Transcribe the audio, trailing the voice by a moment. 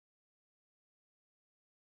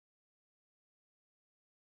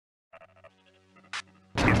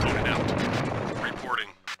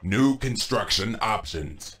Reporting. New construction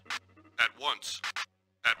options. At once.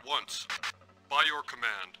 At once. By your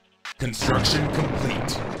command. Construction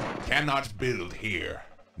complete. Cannot build here.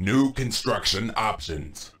 New construction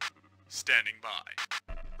options. Standing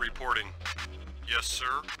by. Reporting. Yes,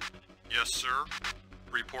 sir. Yes, sir.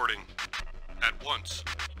 Reporting. At once.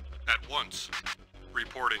 At once.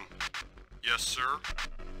 Reporting. Yes, sir.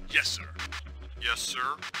 Yes, sir. Yes,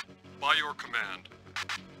 sir. By your command.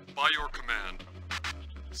 By your command.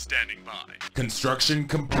 Standing by. Construction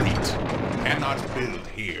complete. Cannot build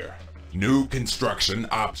here. New construction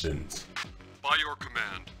options. By your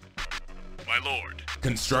command. My lord.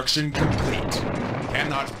 Construction complete.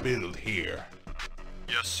 Cannot build here.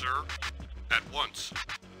 Yes, sir. At once.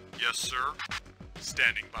 Yes, sir.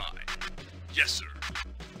 Standing by. Yes, sir.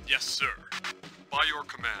 Yes, sir. By your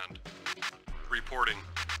command. Reporting.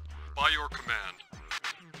 By your command.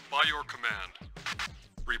 By your command.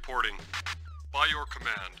 Reporting. By your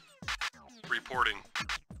command. Reporting.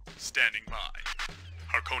 Standing by.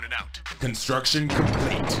 Harkonnen out. Construction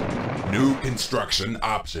complete. New construction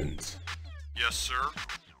options. Yes, sir.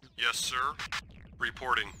 Yes, sir.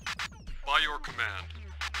 Reporting. By your command.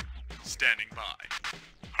 Standing by.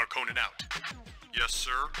 Harkonnen out. Yes,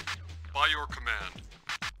 sir. By your command.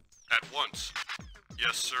 At once.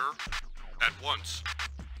 Yes, sir. At once.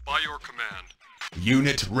 By your command.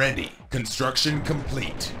 Unit ready. Construction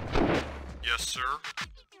complete. Yes, sir.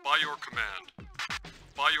 By your command.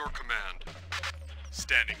 By your command.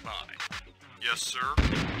 Standing by. Yes, sir.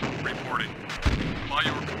 Reporting. By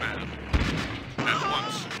your command. At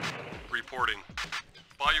once. Reporting.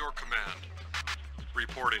 By your command.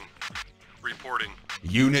 Reporting. Reporting.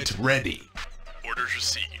 Unit ready. Orders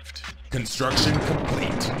received. Construction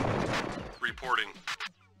complete. Reporting.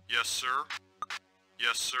 Yes, sir.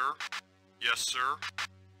 Yes, sir. Yes, sir.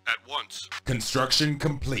 At once. Construction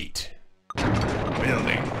complete.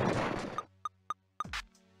 Building.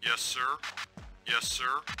 Yes, sir. Yes,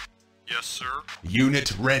 sir. Yes, sir.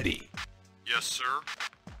 Unit ready. Yes, sir.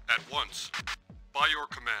 At once. By your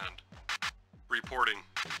command. Reporting.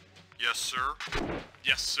 Yes, sir.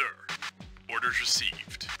 Yes, sir. Orders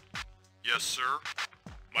received. Yes, sir.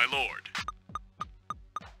 My lord.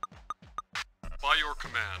 By your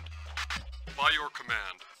command. By your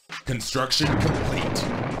command. Construction complete.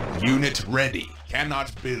 Unit ready.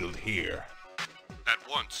 Cannot build here. At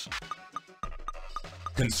once.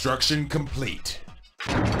 Construction complete.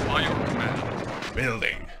 By your command.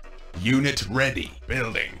 Building. Unit ready.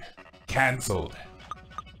 Building. Cancelled.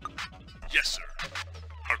 Yes, sir.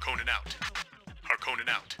 Harkonnen out. Harkonnen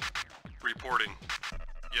out. Reporting.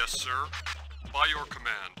 Yes, sir. By your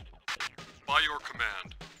command. By your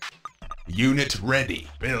command. Unit ready.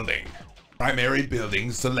 Building. Primary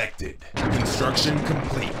building selected. Construction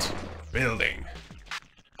complete. Building.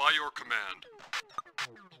 By your command.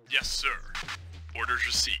 Yes, sir. Orders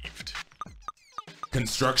received.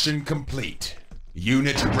 Construction complete.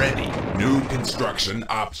 Unit ready. New construction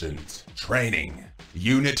options. Training.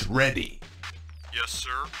 Unit ready. Yes,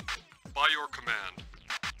 sir. By your command.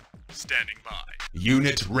 Standing by.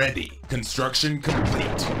 Unit ready. Construction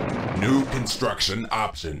complete. New construction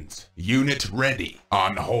options. Unit ready.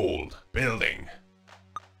 On hold. Building.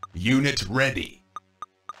 Unit ready.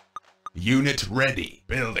 Unit ready.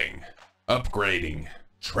 Building. Upgrading.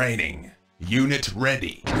 Training. Unit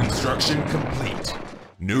ready. Construction complete.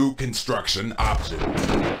 New construction options.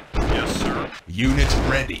 Yes, sir. Unit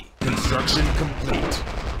ready. Construction complete.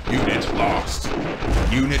 Unit lost.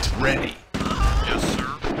 Unit ready. Yes, sir.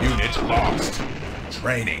 Unit lost.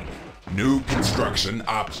 Training. New construction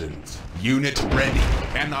options. Unit ready.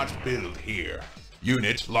 Cannot build here.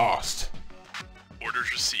 Unit lost.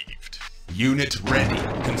 Orders received. Unit ready.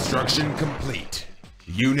 Construction complete.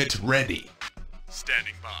 Unit ready.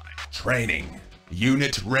 Standing by. Training.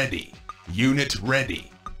 Unit ready. Unit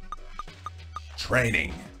ready.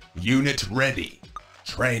 Training. Unit ready.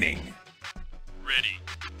 Training. Ready.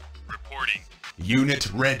 Reporting.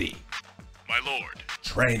 Unit ready. My lord.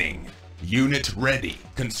 Training. Unit ready.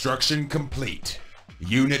 Construction complete.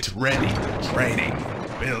 Unit ready. Training.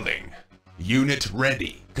 Building. Unit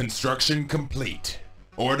ready. Construction complete.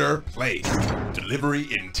 Order placed. Delivery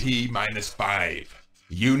in T-5.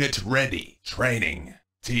 Unit ready. Training.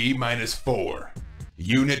 T-4.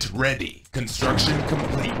 Unit ready. Construction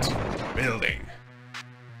complete. Building.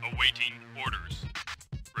 Awaiting orders.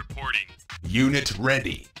 Reporting. Unit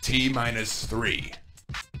ready. T-3.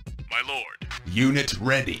 My lord. Unit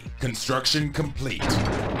ready. Construction complete.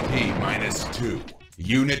 T-2.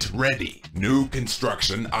 Unit ready. New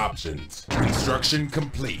construction options. Construction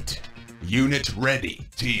complete. Unit ready.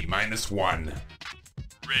 T-1.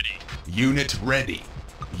 Ready. Unit ready.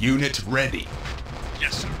 Unit ready.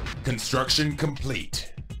 Yes, sir. Construction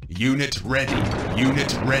complete. Unit ready.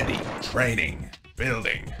 Unit ready. Training.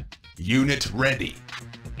 Building. Unit ready.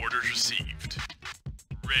 Orders received.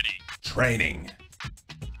 Ready. Training.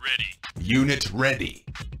 Ready. Unit ready.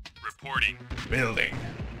 Reporting. Building.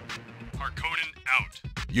 Harkonnen out.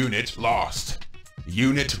 Unit lost.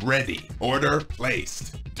 Unit ready. Order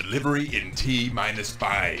placed. Delivery in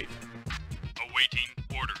T-5. Awaiting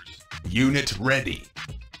orders. Unit ready.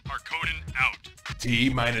 Harkonnen out.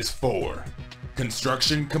 T-4.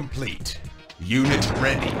 Construction complete. Unit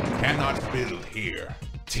ready. Cannot build here.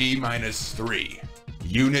 T-3.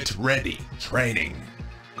 Unit ready. Training.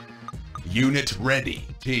 Unit ready.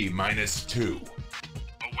 T-2.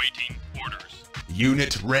 Awaiting orders.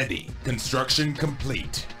 Unit ready. Construction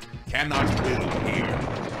complete. Cannot build here.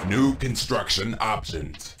 New construction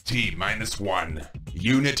options. T-1.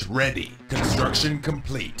 Unit ready. Construction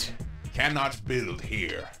complete. Cannot build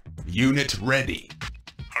here. Unit ready.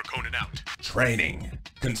 Harkonnen out. Training.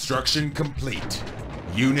 Construction complete.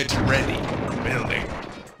 Unit ready. Building.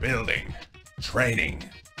 Building. Training.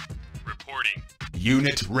 Reporting.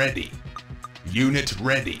 Unit ready. Unit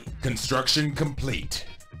ready. Construction complete.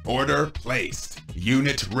 Order placed.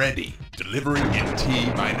 Unit ready. Delivery in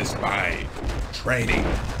T-5. Training.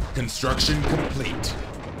 Construction complete.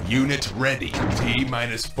 Unit ready.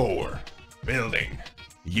 T-4. Building.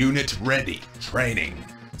 Unit ready. Training.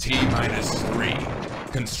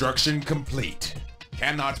 T-3. Construction complete.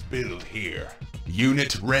 Cannot build here.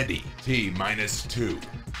 Unit ready. T-2.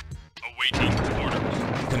 Awaiting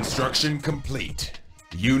orders. Construction complete.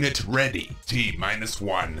 Unit ready.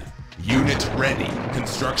 T-1. Unit ready.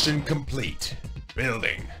 Construction complete.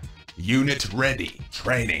 Building. Unit ready.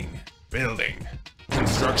 Training. Building.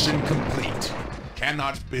 Construction complete.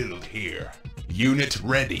 Cannot build here. Unit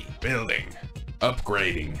ready. Building.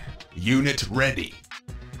 Upgrading. Unit ready.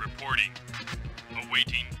 Reporting.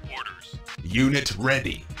 Awaiting orders. Unit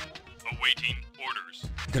ready. Awaiting orders.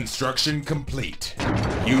 Construction complete.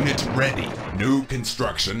 Unit ready. New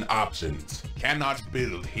construction options. Cannot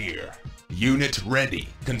build here. Unit ready.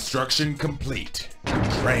 Construction complete.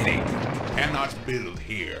 Training. Cannot build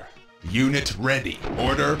here. Unit ready.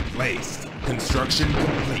 Order placed. Construction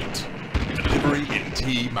complete. Delivery in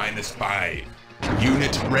T-5.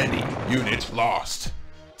 Unit ready. Unit lost.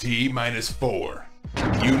 T-4.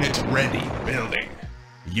 Unit ready. Building.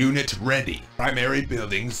 Unit ready. Primary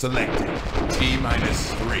building selected.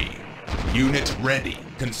 T-3. Unit ready.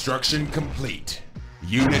 Construction complete.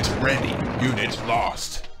 Unit ready. Unit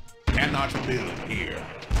lost. Cannot build here.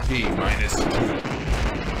 T-2.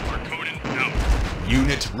 Harkonnen out.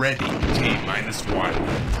 Unit ready. T-1.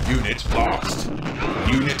 Unit lost.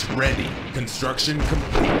 Unit ready. Construction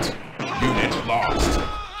complete. Unit lost.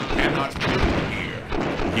 Cannot build here.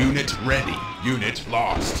 Unit ready. Unit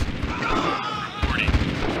lost. Reporting.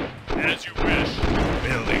 As you wish.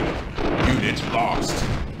 Building. Unit lost.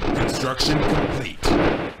 Construction complete.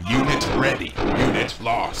 Unit ready. Unit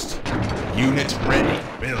lost. Unit ready.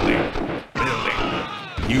 Building. Building.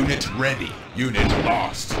 Unit ready. Unit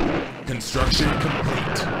lost. Construction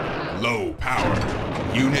complete. Low power.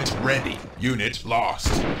 Unit ready. Unit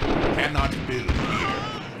lost. Cannot build here.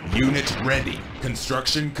 Unit ready.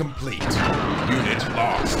 Construction complete. Unit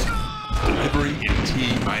lost. Delivery in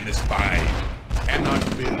T-5. Cannot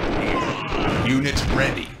build here. Unit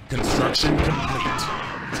ready. Construction complete.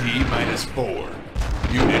 T-4.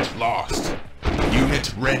 Unit lost.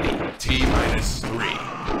 Unit ready.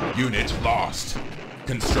 T-3. Unit lost.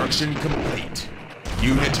 Construction complete.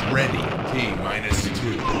 Unit ready.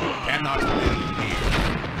 T-2. Cannot build here.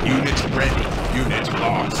 Unit ready. Unit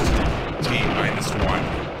lost.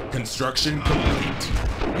 T-1. Construction complete.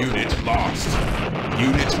 Unit lost.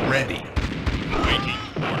 Unit ready. Awaiting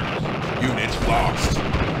orders. Unit lost.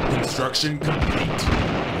 Construction complete.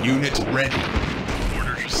 Unit ready.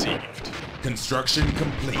 Orders received. Construction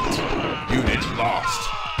complete. Unit lost.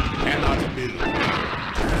 Cannot build.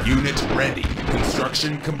 Unit ready.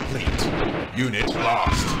 Construction complete. Unit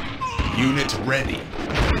lost. Unit ready.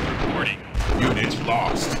 Reporting. Unit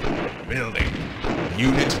lost. Building.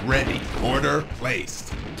 Unit ready. Order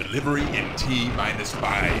placed. Delivery in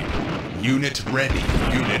T-5. Unit ready.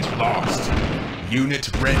 Unit lost. Unit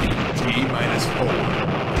ready. T-4.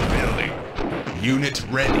 Building. Unit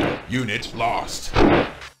ready. Unit lost.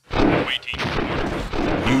 Awaiting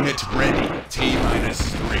orders. Unit ready.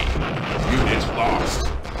 T-3. Unit lost.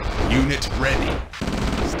 Unit ready.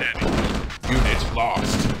 Standing. Unit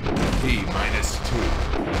lost. T-2.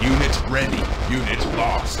 Unit ready. Unit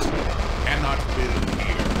lost. Cannot build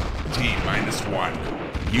here. T-1.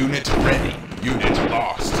 Unit ready. Unit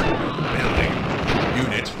lost. Building.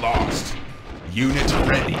 Unit lost. Unit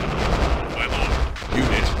ready. My lord.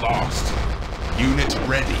 Unit lost. Unit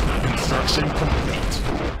ready. Construction complete.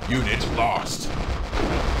 Unit lost.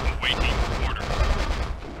 Awaiting order.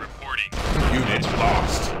 Reporting. Unit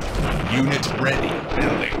lost. Unit ready.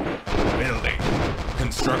 Building. Building.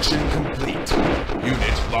 Construction complete.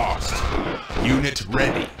 Unit lost. Unit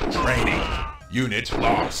ready. Training. Unit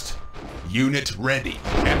lost. Unit ready.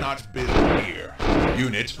 Cannot build here.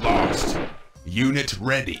 Unit lost. Unit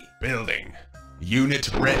ready. Building.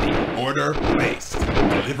 Unit ready. Order placed.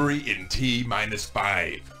 Delivery in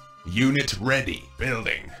T-5. Unit ready.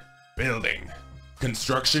 Building. Building.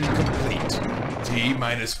 Construction complete.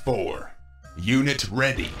 T-4. Unit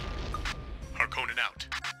ready. Harkonnen out.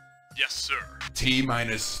 Yes, sir.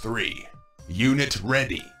 T-3. Unit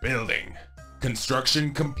ready. Building.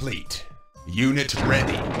 Construction complete. Unit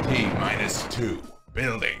ready. T-2.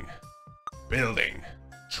 Building. Building.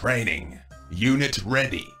 Training. Unit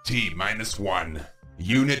ready. T-1.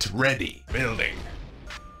 Unit ready. Building.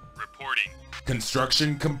 Reporting.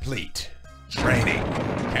 Construction complete. Training.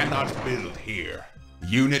 Cannot build here.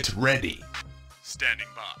 Unit ready. Standing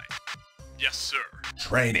by. Yes, sir.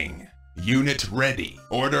 Training. Unit ready.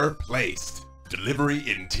 Order placed. Delivery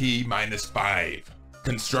in T-5.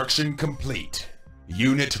 Construction complete.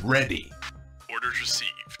 Unit ready. Orders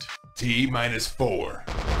received. T-4.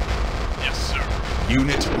 Yes, sir.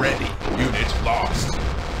 Unit ready. Unit lost.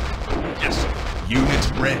 Yes, sir.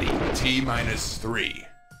 Unit ready. T-3.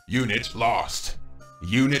 Unit lost.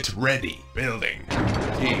 Unit ready. Building.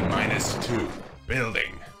 T-2.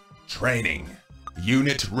 Building. Training.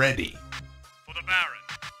 Unit ready. For the Baron.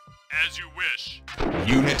 As you wish.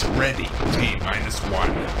 Unit ready.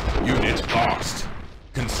 T-1. Unit lost.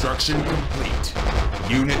 Construction complete.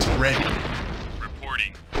 Unit ready.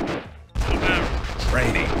 Reporting. For the Baron.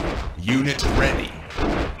 Training. Unit ready.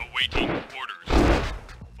 Awaiting orders.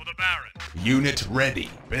 For the Baron. Unit ready.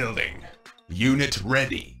 Building. Unit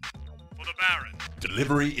ready. For the Baron.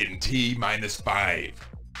 Delivery in T-5.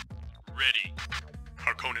 Ready.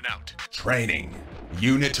 Harkonnen out. Training.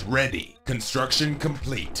 Unit ready. Construction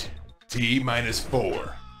complete.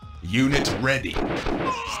 T-4. Unit ready.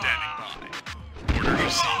 Standing by. Order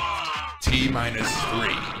received.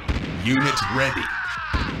 T-3. Unit ready.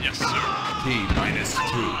 Yes, sir.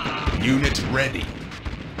 T-2. Unit ready.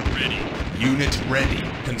 Ready. Unit ready.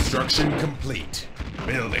 Construction complete.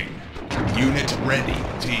 Building. Unit ready.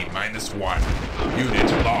 T-1.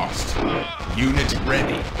 Unit lost. Unit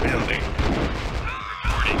ready. Building.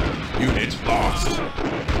 Reporting. Unit lost.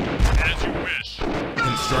 As you wish.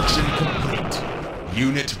 Construction complete.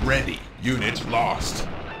 Unit ready. Unit lost.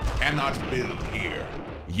 Cannot build here.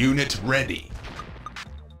 Unit ready.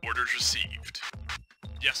 Orders received.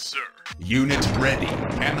 Yes, sir. Unit ready.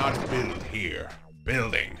 Cannot build here.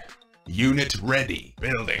 Building. Unit ready.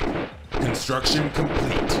 Building. Construction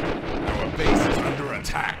complete. Our base is under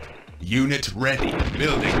attack. Unit ready.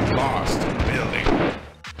 Building lost. Building.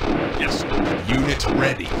 Yes, sir. Unit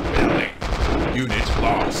ready. Building. Unit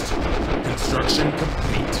lost. Construction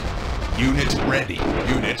complete. Unit ready.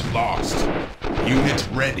 Unit lost. Unit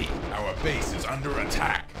ready. Our base is under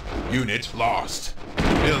attack. Unit lost.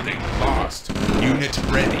 Building lost. Unit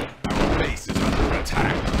ready. Our base is under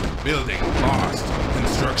attack. Building lost.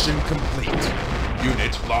 Construction complete.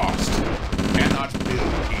 Unit lost. Cannot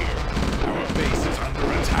build here. Our base is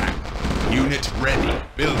under attack. Unit ready.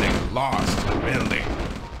 Building lost. Building.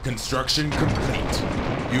 Construction complete.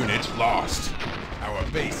 Unit lost. Our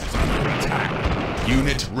base is under attack.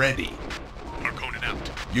 Unit ready. Harkonnen out.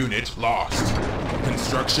 Unit lost.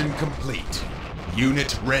 Construction complete.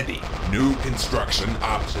 Unit ready. New construction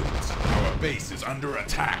options. Our base is under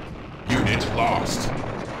attack. Unit lost.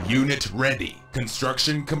 Unit ready.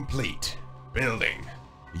 Construction complete. Building.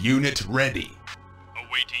 Unit ready.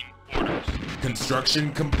 Awaiting orders.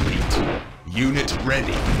 Construction complete. Unit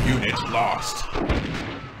ready. Unit lost.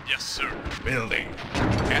 Yes, sir. Building.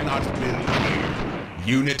 Cannot build here.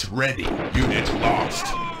 Unit ready. Unit lost.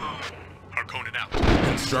 Harkonnen out.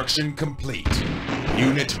 Construction complete.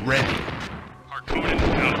 Unit ready. Harkonnen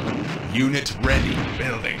out. Unit ready.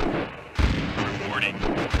 Building. Reporting.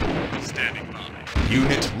 Standing by.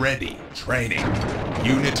 Unit ready. Training.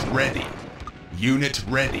 Unit ready. Unit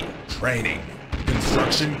ready. Training.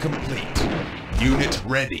 Construction complete. Unit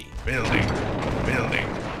ready. Building. Building.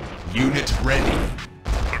 Unit ready.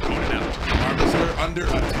 Harkonnen out. Harvester under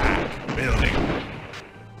attack. Building.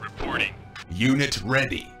 Reporting. Unit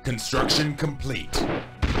ready. Construction complete.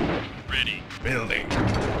 Ready. Building.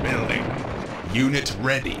 Building. Unit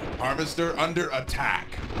ready. Harvester under attack.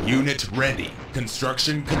 Unit ready.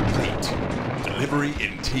 Construction complete. Delivery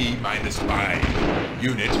in T-5.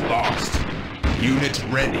 Unit lost. Unit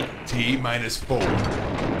ready.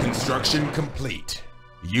 T-4. Construction complete.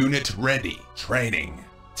 Unit ready. Training.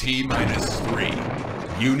 T-minus 3.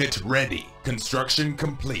 Unit ready. Construction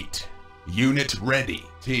complete. Unit ready.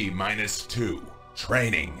 T-minus 2.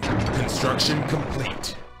 Training. Construction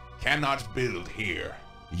complete. Cannot build here.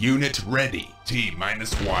 Unit ready.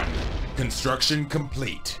 T-minus 1. Construction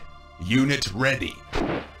complete. Unit ready.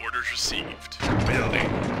 Orders received. Building.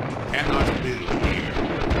 Cannot build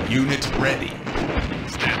here. Unit ready.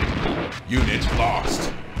 Standing. Unit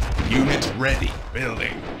lost. Unit ready.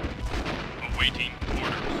 Building. Awaiting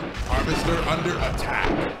orders. Harvester under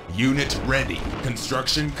attack. Unit ready.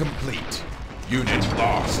 Construction complete. Unit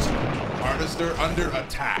lost. Harvester under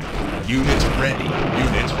attack. Unit ready.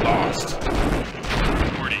 Unit lost.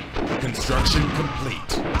 Reporting. Construction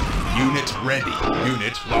complete. Unit ready.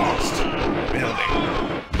 Unit lost.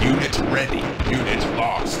 Building. Unit ready. Unit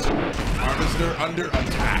lost. Harvester under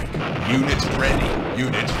attack. Unit ready.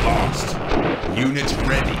 Unit lost. Unit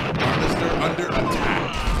ready. Harvester under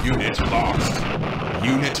attack. Unit lost.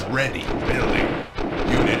 Unit ready. Building.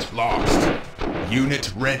 Unit lost.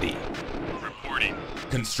 Unit ready. Reporting.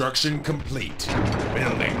 Construction complete.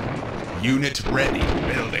 Building. Unit ready.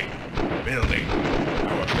 Building. Building.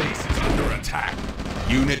 Our base is under attack.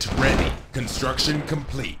 Unit ready. Construction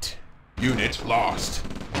complete. Unit lost.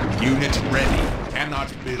 Unit ready.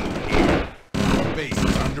 Cannot build here. Our base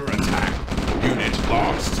is under attack. Unit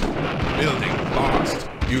lost. Building lost.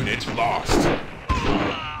 Unit lost.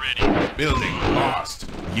 Ready. Building lost.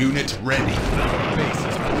 Unit ready. Our base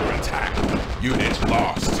is under attack. Unit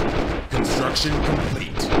lost. Construction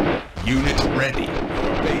complete. Unit ready.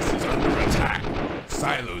 Our base is under attack.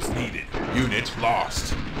 Silos needed. Unit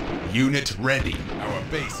lost. Unit ready. Our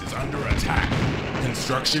base is under attack.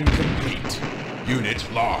 Construction complete.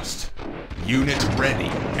 Unit lost. Unit ready.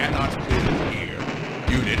 Cannot build here.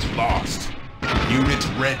 Unit lost. Unit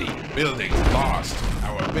ready. Building lost.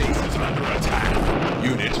 Our base is under attack.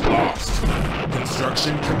 Unit lost.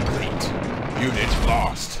 Construction complete. Unit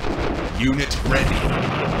lost. Unit ready.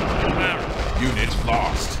 Unit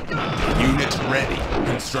lost. Unit ready.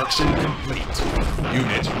 Construction complete.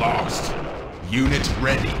 Unit lost. Unit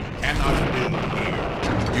ready. Cannot build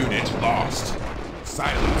here. Unit lost.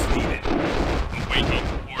 Silos needed. Awaiting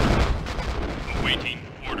orders. Awaiting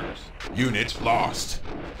orders. Unit lost.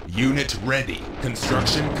 Unit ready.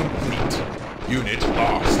 Construction complete. Unit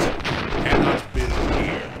lost. Cannot build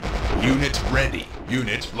here. Unit ready.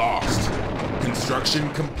 Unit lost. Construction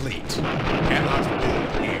complete. Cannot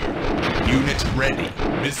build here. Unit ready.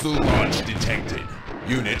 Missile launch detected.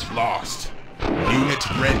 Unit lost. Unit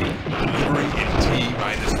ready. Delivery in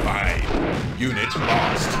T-minus 5. Unit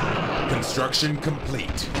lost. Construction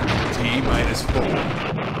complete. T-minus 4.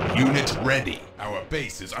 Unit ready. Our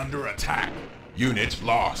base is under attack. Unit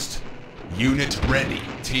lost. Unit ready.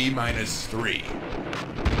 T-minus 3.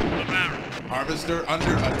 Harvester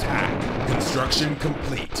under attack. Construction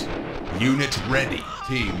complete. Unit ready.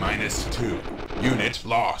 T-minus 2. Unit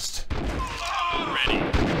lost. Ready.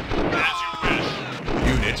 As you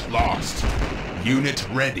wish. Unit lost. Unit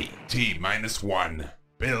ready. T-minus 1.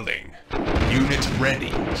 Building. Unit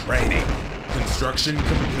ready. Training. Construction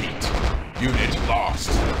complete. Unit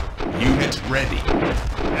lost. Unit ready.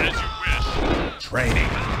 As you wish. Training.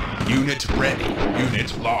 Unit ready.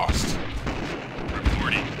 Unit lost.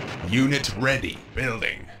 Reporting. Unit ready.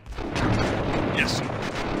 Building. Yes, sir.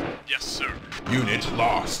 Yes, sir. Unit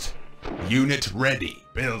lost. Unit ready.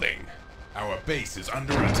 Building. Our base is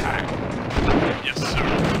under attack. Yes,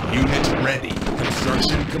 sir. Unit ready.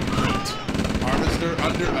 Construction complete. Harvester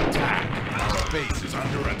under attack. Our base is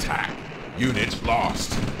under attack. Unit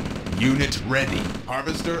lost. Unit ready.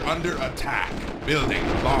 Harvester under attack. Building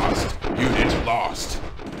lost. Unit lost.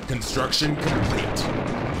 Construction complete.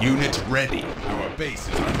 Unit ready. Our base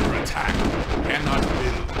is under attack. Cannot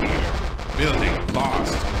build here. Building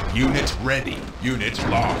lost. Unit ready. Unit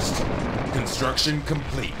lost. Construction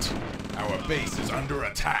complete. Our base is under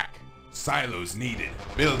attack. Silos needed.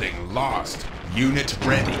 Building lost. Unit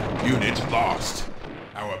ready. Unit lost.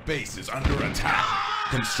 Our base is under attack.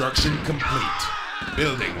 Construction complete.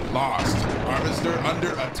 Building lost. Harvester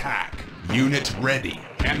under attack. Unit ready.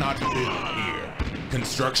 Cannot build here.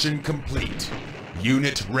 Construction complete.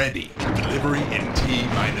 Unit ready. Delivery in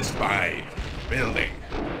T-minus 5. Building.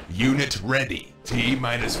 Unit ready.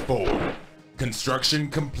 T-minus 4. Construction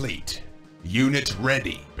complete. Unit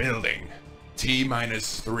ready. Building.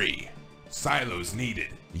 T-minus 3. Silos needed.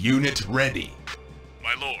 Unit ready.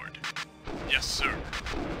 My lord. Yes, sir.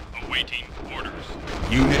 Awaiting orders.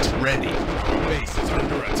 Unit ready. Our base is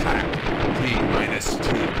under attack. T-minus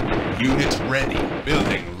 2. Unit ready.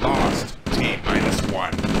 Building lost. T-minus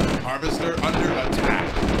 1. Harvester under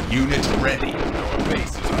attack. Unit ready. Our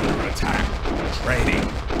base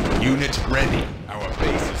Unit ready. Our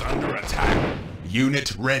base is under attack.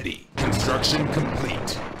 Unit ready. Construction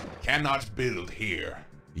complete. Cannot build here.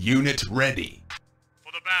 Unit ready.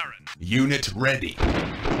 For the Baron. Unit ready.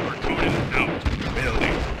 Arconin out.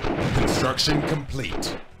 Building. Construction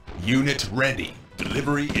complete. Unit ready.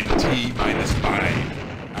 Delivery in T-5.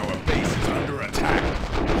 Our base is under attack.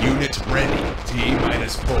 Unit ready.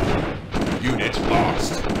 T-4. Unit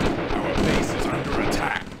lost. Our base is under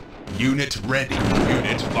attack. Unit ready.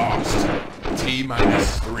 Unit lost.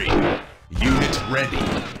 T-3. Unit ready.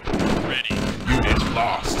 Ready. Unit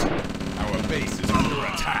lost. Our base is under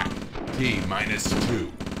attack. T-2.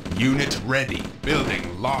 Unit ready.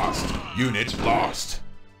 Building lost. Unit lost.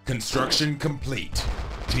 Construction complete.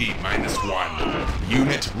 T-1.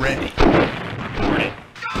 Unit ready. Reporting.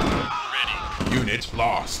 Ready. Unit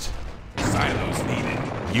lost. Silos needed.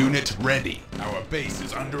 Unit ready. Our base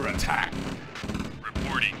is under attack.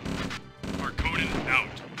 Reporting. Arconin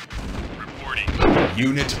out. Reporting.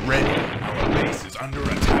 Unit ready. Our base is under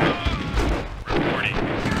attack. Reporting.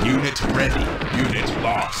 Unit ready. Unit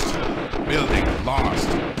lost. Building lost.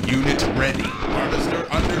 Unit ready. Harvester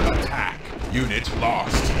under attack. Unit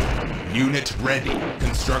lost. Unit ready.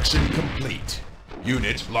 Construction complete.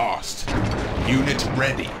 Unit lost. Unit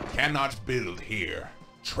ready. Cannot build here.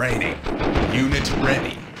 Training. Unit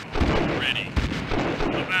ready. Ready.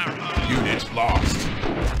 For the Baron. Unit lost.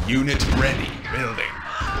 Unit ready. Building.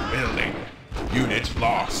 Building. Unit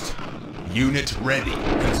lost. Unit ready.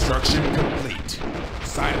 Construction complete.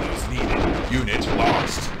 Silos needed. Unit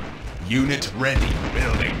lost. Unit ready.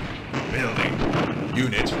 Building. Building.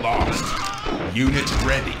 Unit lost. Unit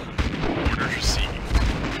ready. Orders received.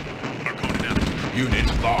 Arconin out.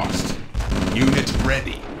 Unit lost. Unit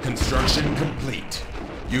ready. Construction complete.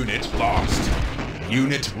 Unit lost.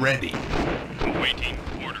 Unit ready. Awaiting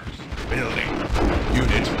orders. Building.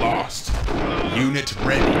 Unit lost. Unit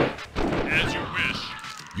ready. As you wish.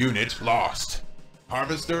 Unit lost.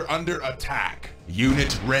 Harvester under attack.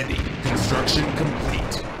 Unit ready. Construction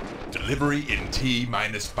complete. Delivery in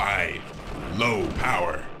T-5. Low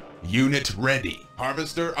power. Unit ready.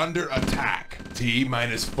 Harvester under attack.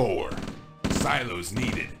 T-4. Silos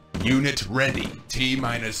needed. Unit ready.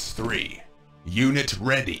 T-3. Unit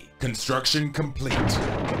ready. Construction complete.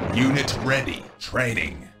 Unit ready.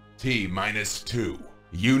 Training. T-2.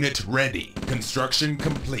 Unit ready. Construction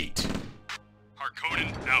complete.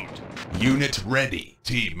 Arconin out. Unit ready.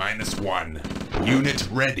 T-1. Unit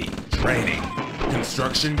ready. Training.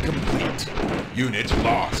 Construction complete. Unit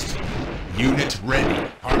lost. Unit ready.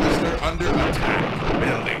 Harvester under attack.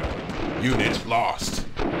 Building. Unit lost.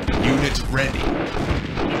 Unit ready.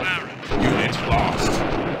 For the Baron. Unit lost.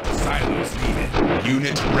 Silos needed.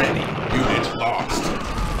 Unit ready. Unit lost.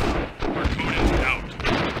 Arconin out.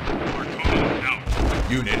 Arconin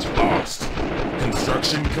out. Unit lost.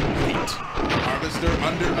 Construction complete. Harvester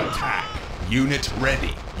under attack. Unit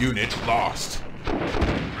ready. Unit lost.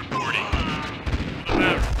 Reporting. For the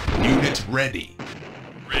Baron. Unit ready.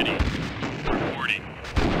 Ready. Reporting.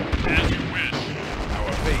 As you wish.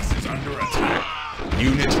 Our base is under attack.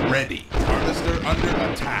 Unit ready. Harvester under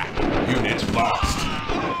attack. Unit lost.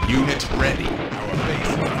 Unit ready. Our base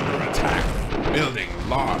is under attack. Building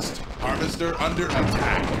lost. Harvester under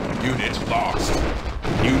attack. Unit lost.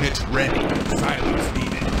 Unit ready. Silos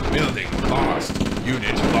needed. Building lost.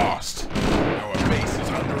 Unit lost. Our base is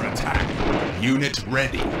under attack. Unit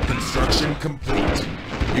ready. Construction complete.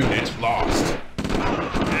 Unit lost.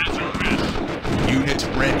 As you wish. Unit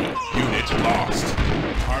ready. Unit lost.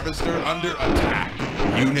 Harvester under attack.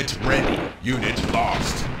 Unit ready. Unit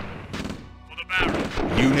lost. For the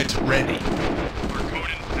Baron. Unit ready.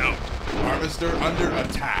 Arconin out. Harvester under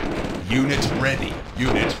attack. Unit ready.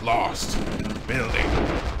 Unit lost. Building.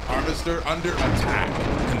 Harvester under attack.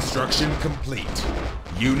 Construction complete.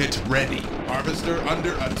 Unit ready. Harvester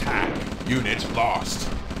under attack. Unit lost.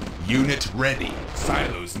 Unit ready.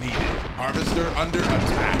 Silos needed. Harvester under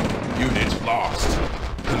attack. Unit lost.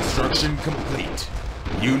 Construction complete.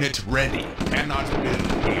 Unit ready. Cannot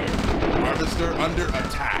build here. Harvester under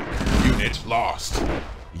attack. Unit lost.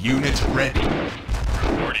 Unit ready.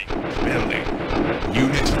 Reporting. Building.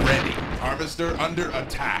 Unit ready. Harvester under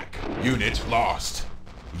attack. Unit lost.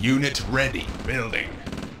 Unit ready. Building.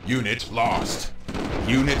 Unit lost.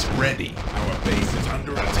 Unit ready. Our base is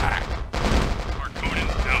under attack. Arconin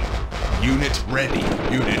out. Unit ready.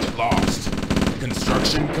 Unit lost.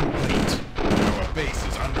 Construction complete. Our base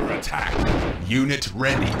is under attack. Unit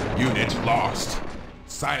ready. Unit lost.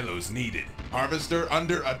 Silos needed. Harvester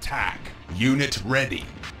under attack. Unit ready.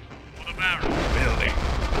 For the Baron. Building.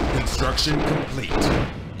 Construction complete.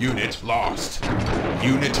 Unit lost.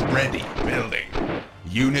 Unit ready. Building.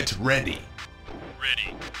 Unit ready.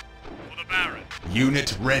 Ready. the Baron.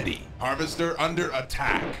 Unit ready. Harvester under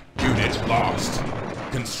attack. Unit lost.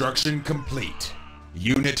 Construction complete.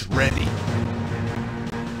 Unit ready.